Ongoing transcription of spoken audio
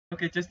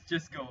Okay, just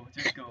go.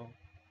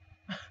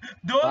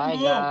 Don't Bye,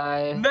 move,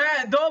 guys.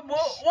 man. Don't move.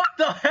 What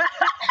the heck?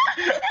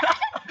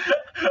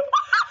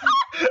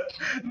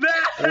 Man.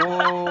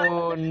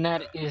 Oh,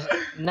 Ned is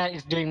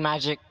doing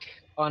magic.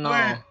 Oh no.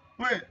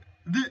 Wait.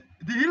 Did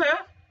he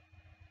left?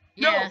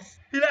 Yes.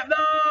 No, he left. No.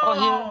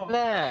 Oh, he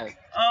left.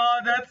 Oh,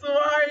 that's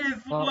why he's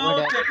Oh,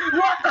 floating. we're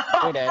What the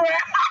We're dead.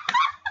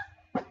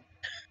 frick?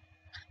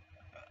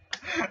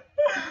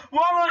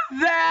 What was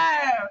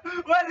that?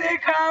 Where did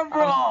it come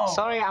from?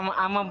 Sorry,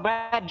 I'm a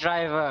bad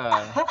driver.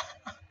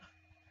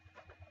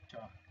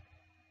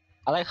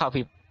 I like how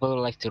people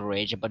like to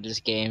rage about this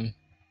game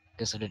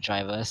because of the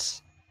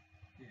drivers.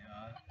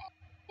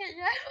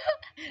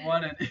 Yeah.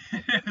 What an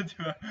idiot.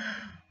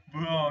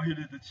 Bro, you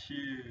need to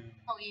chill.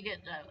 Oh, you did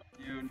that.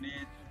 You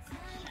need to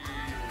chill.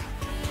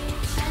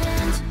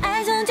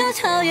 爱上就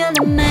超越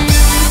了美。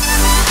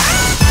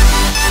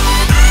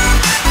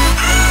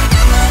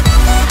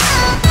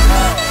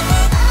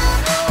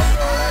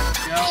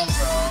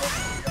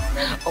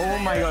 Oh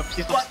my god,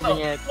 please stop spinning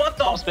it. What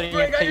the Stop spinning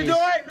frick it, are you please.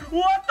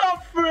 doing? What the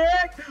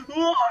frick?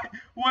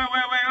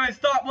 Wait,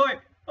 stop, wait.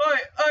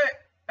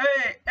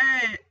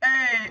 Hey.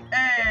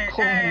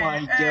 Oh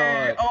my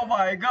god. Oh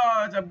my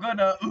god, I'm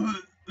gonna.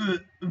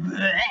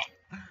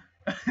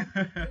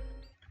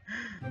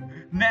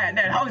 Ned,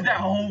 how is that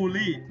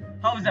holy?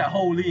 How is that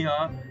holy,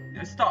 huh?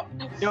 Stop.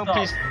 No, Stop.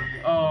 please.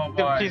 Oh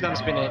my Please don't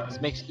spin it. God.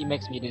 It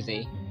makes me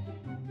dizzy.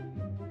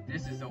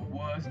 This is the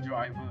worst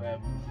driver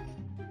ever.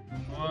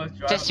 Worst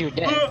driver. Just you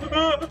dead.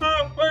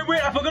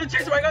 Wait, I forgot to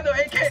change my gun to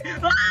AK.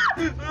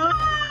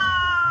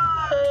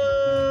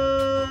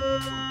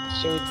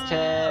 Shoot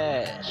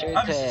it.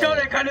 I'm still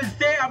kind of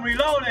stay. I'm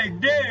reloading,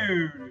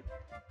 dude.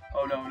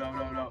 Oh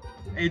no.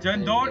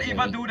 Agent, don't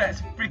even do that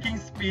freaking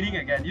speeding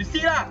again. You see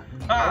that?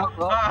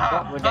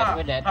 We're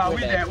dead.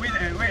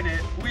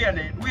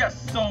 We are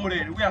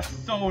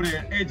so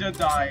dead. Agent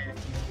died.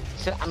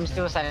 So I'm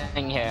still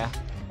standing here.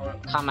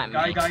 Come at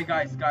me. Guys,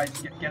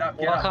 get up.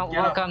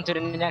 Welcome to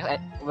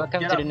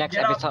the next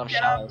episode of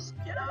Shadows.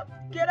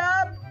 Get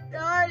up,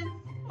 guys.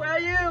 Where are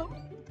you?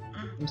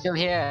 I'm still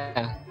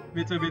here.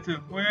 Me too.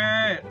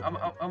 Wait, I'm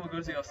gonna go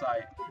to your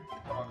side.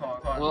 Come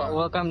on.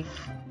 Welcome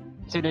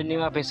to the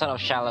new episode of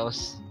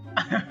Shallows.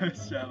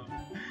 Shallow.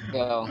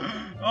 Go.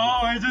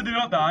 Oh, Agent did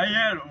not die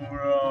yet,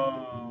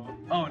 bro.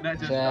 Oh, that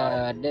just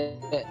died.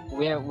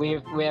 We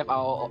have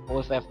our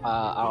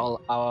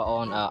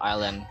own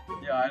island.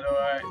 Yeah, I know,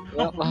 right?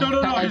 Well,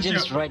 No,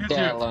 Agent's right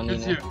there alone.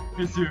 It's you.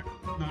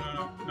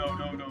 No.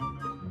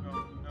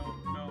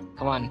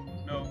 Come on.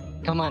 No,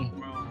 Come on.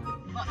 bro.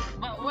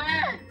 But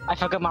where? I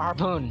forgot my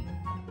harpoon.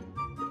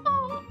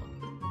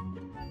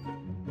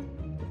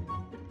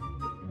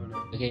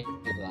 Okay,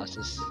 the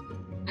glasses.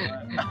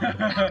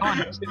 Come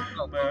on,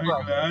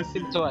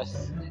 stick to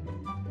us.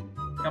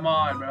 Come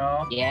on,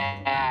 bro.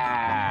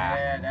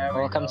 Yeah. There we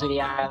Welcome go. to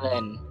the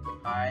island.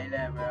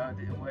 Island, bro.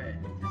 Wait,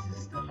 this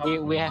is the hub.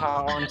 We have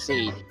our own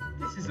seat.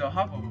 This is a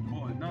hub of a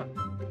boat, not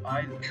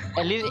island.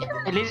 At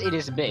least it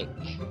is big.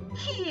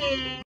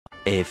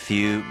 A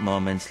few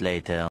moments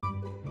later.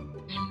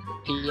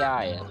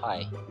 P.I.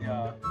 Hi.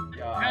 Yeah.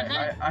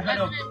 I heard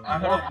of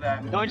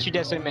that. Don't you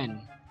dare swim in.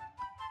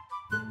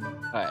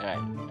 Right.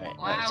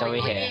 Wow, So we're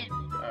we here.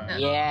 win.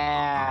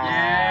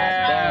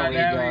 Yeah. There we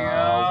go.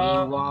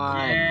 We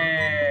won.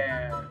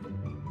 Yeah.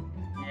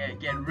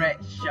 Get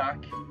wrecked,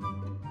 shark.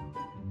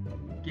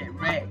 Get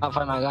wrecked. I'll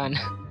find my gun.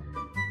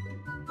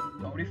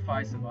 Only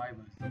 5 survivors.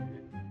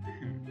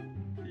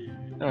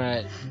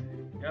 Alright.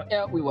 Yep.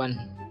 Yeah, we won.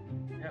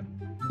 Yep.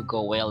 We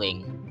go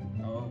whaling.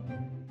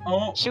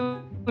 Oh.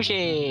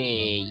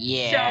 Sushi!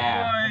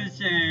 Yeah!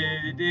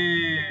 Sushi,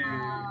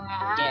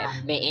 dude.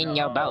 Get me in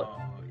your boat.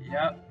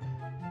 Yep.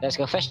 Let's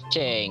go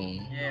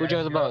fishing. Yeah, Who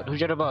drove the let's boat? Who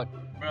drove the boat?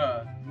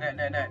 Bruh. Ned,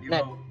 you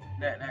Ned. go.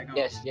 Ned, go.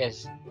 Yes.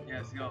 Yes,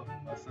 go.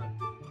 What's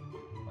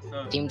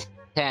up? Team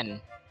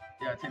 10.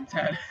 Yeah, Team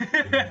 10.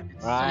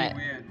 It's Right. so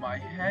weird. My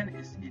hand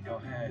is in your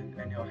hand,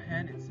 and your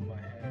hand is in my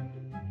hand.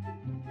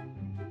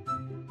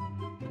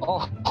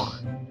 Oh!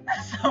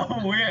 That's so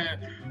weird.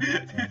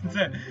 Team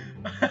 10.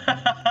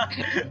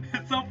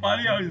 It's so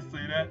funny how you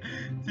say that.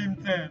 Team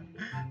 10.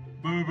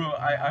 Bro,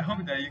 I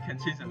hope that you can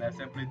change the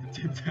assembly to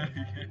Team 10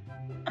 again.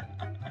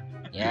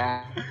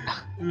 Yeah.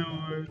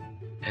 Lord.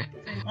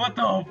 What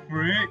the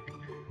frick?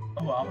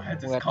 Oh, our head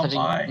just We're touching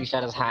combined. each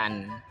other's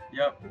hand.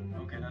 Yep.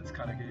 Okay, that's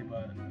kind of gay,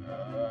 but I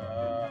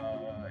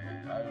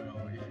don't know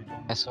if you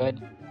don't. I swear,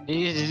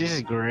 this is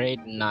a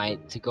great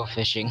night to go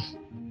fishing.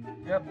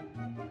 Yep.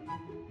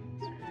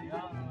 It's really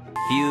awesome.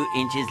 Few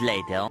inches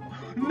later.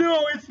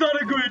 No, it's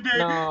not a great day.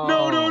 No.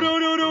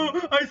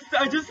 No.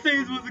 I just say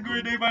it was a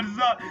great day, but it's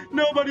not.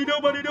 Nobody, go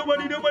away.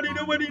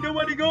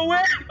 Nobody go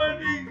away.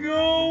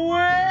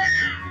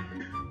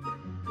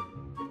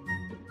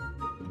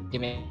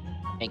 Give me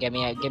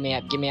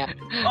up.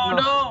 Oh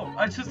no,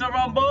 I chose the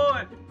wrong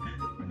boat.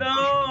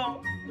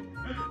 No.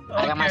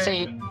 I got my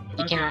Okay. seat.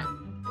 You can't.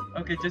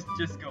 Okay, just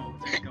go.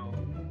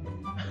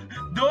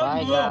 Don't Bye,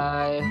 move.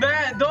 guys.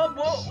 Man, don't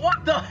move.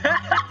 What the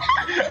heck?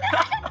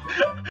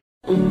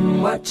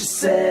 What you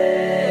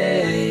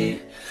say?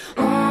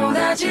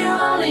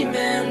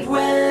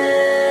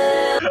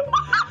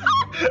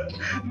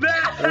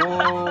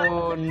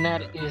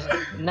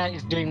 Net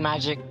is doing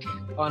magic.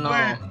 Oh no.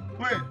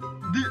 Wait.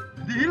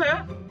 Did he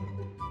left?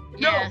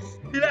 Yes.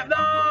 No, he left. No.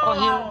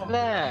 Oh, he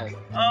left.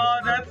 Oh,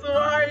 that's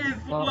why he's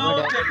Oh,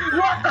 floating. we're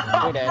What the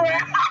We're dead.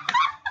 frick?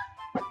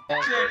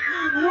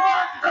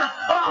 What the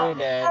We're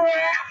dead.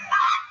 frick?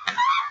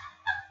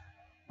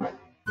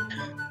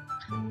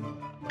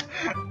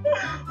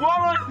 What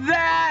was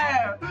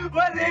that?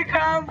 Where did it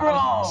come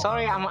from?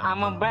 Sorry, I'm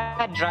a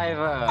bad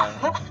driver.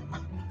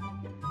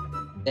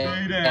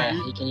 Yeah,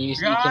 you can now use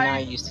the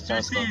Guys, this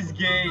telescope. is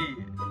gay.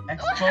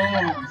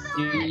 Exposed.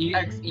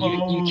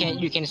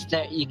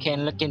 You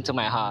can look into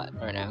my heart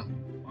right now.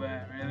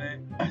 Where, really?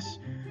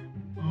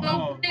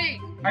 Oh,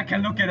 Something. I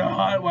can look at her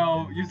heart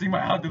while using my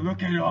heart to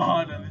look at your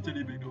heart. That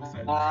literally makes no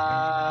sense. No!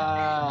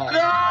 Ah!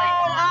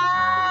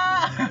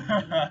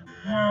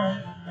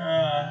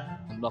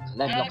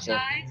 Let's block sir.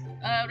 Guys,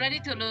 ready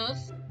to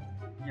lose?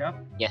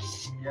 Yep.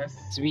 Yes. Yes.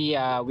 So we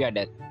are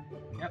dead.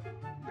 Yep.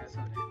 That's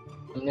what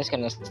I'm just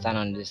gonna stand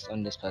on this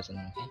person.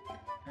 Okay. it.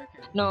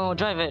 Okay. No,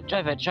 drive it,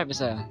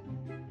 sir.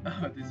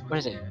 Oh, this What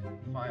is it?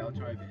 Fine, I'll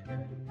drive it.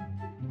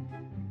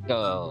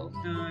 Go.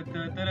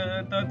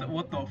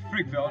 What the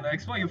frick,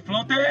 Velnex? Why are you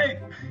floating?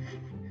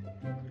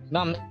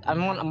 No,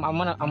 I'm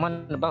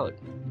on the boat.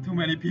 Too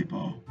many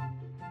people.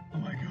 Oh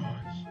my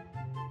gosh.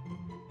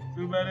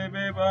 Too many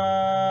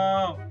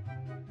people.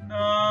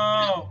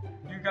 No.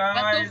 You What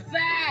guys. was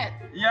that?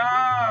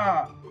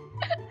 Yeah.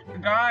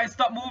 Guys,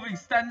 stop moving.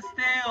 Stand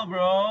still,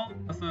 bro.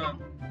 What's the?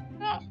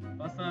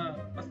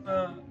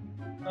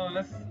 No,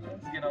 let's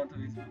get onto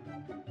this.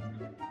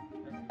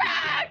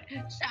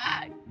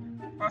 Shark!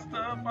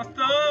 Faster!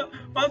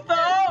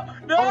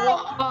 No! Oh,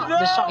 No!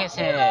 the shark is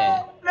here. No!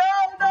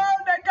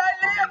 That guy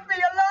leave me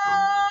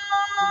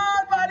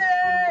alone, buddy!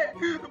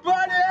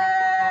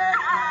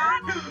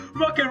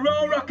 Rock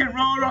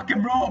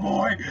and roll,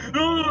 boy!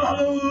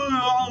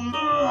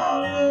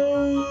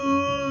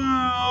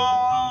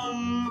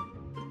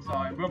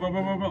 Sorry, bro. Come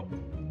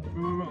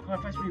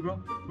on, fetch me, bro.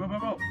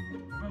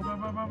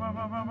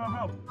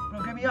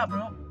 Bro, get me up,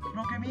 bro.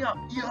 Get me up.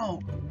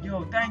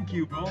 Yo, thank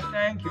you, bro.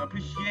 Thank you.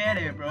 Appreciate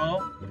it, bro.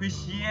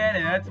 Appreciate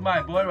it. That's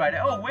my boy right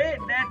there. Oh, wait,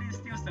 that is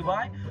still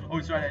survive. Oh,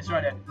 it's right there.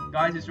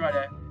 Guys, it's right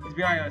there. It's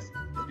behind us.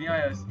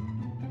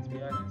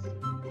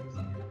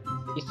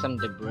 There's some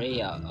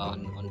debris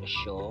on the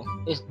shore.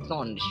 It's not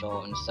on the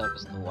shore, on the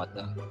surface of the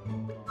water.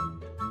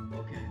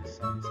 Okay, the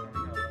sun is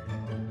coming out right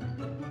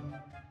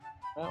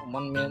now.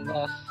 1 minute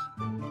left.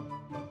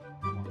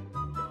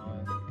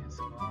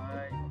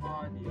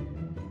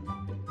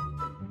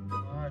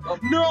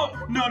 No!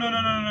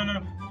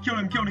 Kill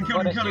him.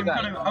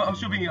 I'm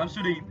shooting him.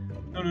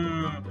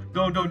 No.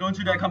 Don't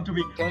you dare come to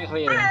me. Can we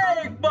clear?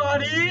 Hey,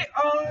 buddy!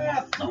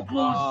 Oh, so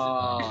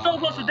close. It's so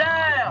close to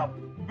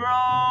them,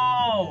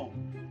 bro.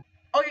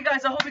 Okay,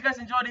 guys, I hope you guys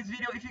enjoyed this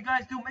video. If you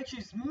guys do, make sure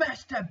you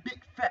smash that big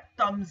fat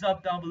thumbs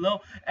up down below.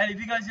 And if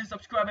you guys didn't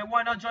subscribe, and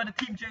why not join the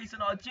team Jason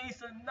or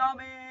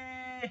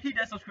JasonArmy? Hit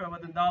that subscribe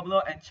button down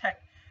below and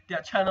check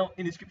their channel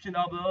in the description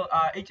down below.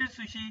 Agent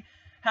Sushi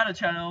had a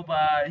channel,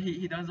 but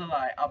he doesn't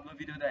like upload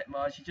video that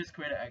much. He just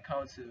created an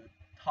account to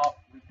talk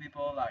with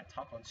people, like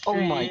talk on stream.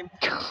 Oh my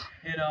god.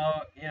 You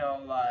know,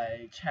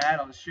 like chat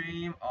on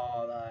stream,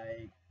 or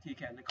like he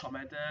can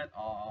comment it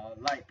or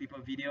like people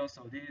videos.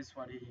 So this is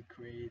what he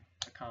create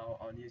account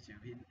on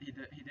YouTube. He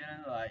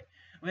didn't like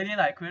really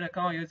like create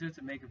account on YouTube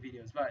to make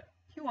videos, but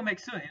he will make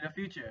soon in the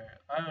future.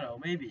 I don't know,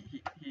 maybe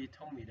he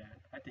told me that.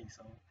 I think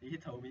so. He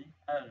told me.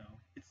 I don't know.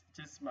 It's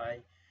just my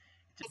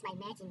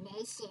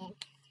imagination.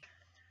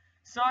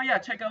 So yeah,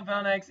 check out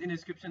Velnex in the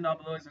description down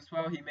below as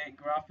well. He made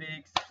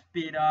graphics,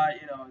 speed art,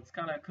 it's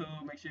kind of cool.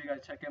 Make sure you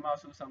guys check him out,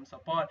 show some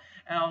support.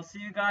 And I'll see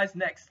you guys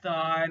next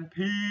time.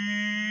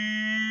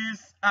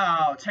 Peace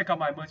out. Check out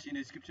my merch in the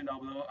description down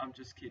below. I'm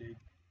just kidding.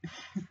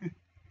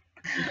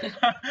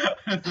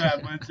 That's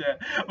that much,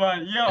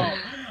 but yo,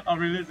 I'll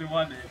release it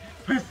one day.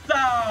 Peace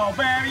out,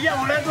 baby. Yo,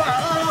 let's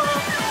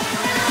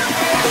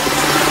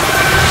go.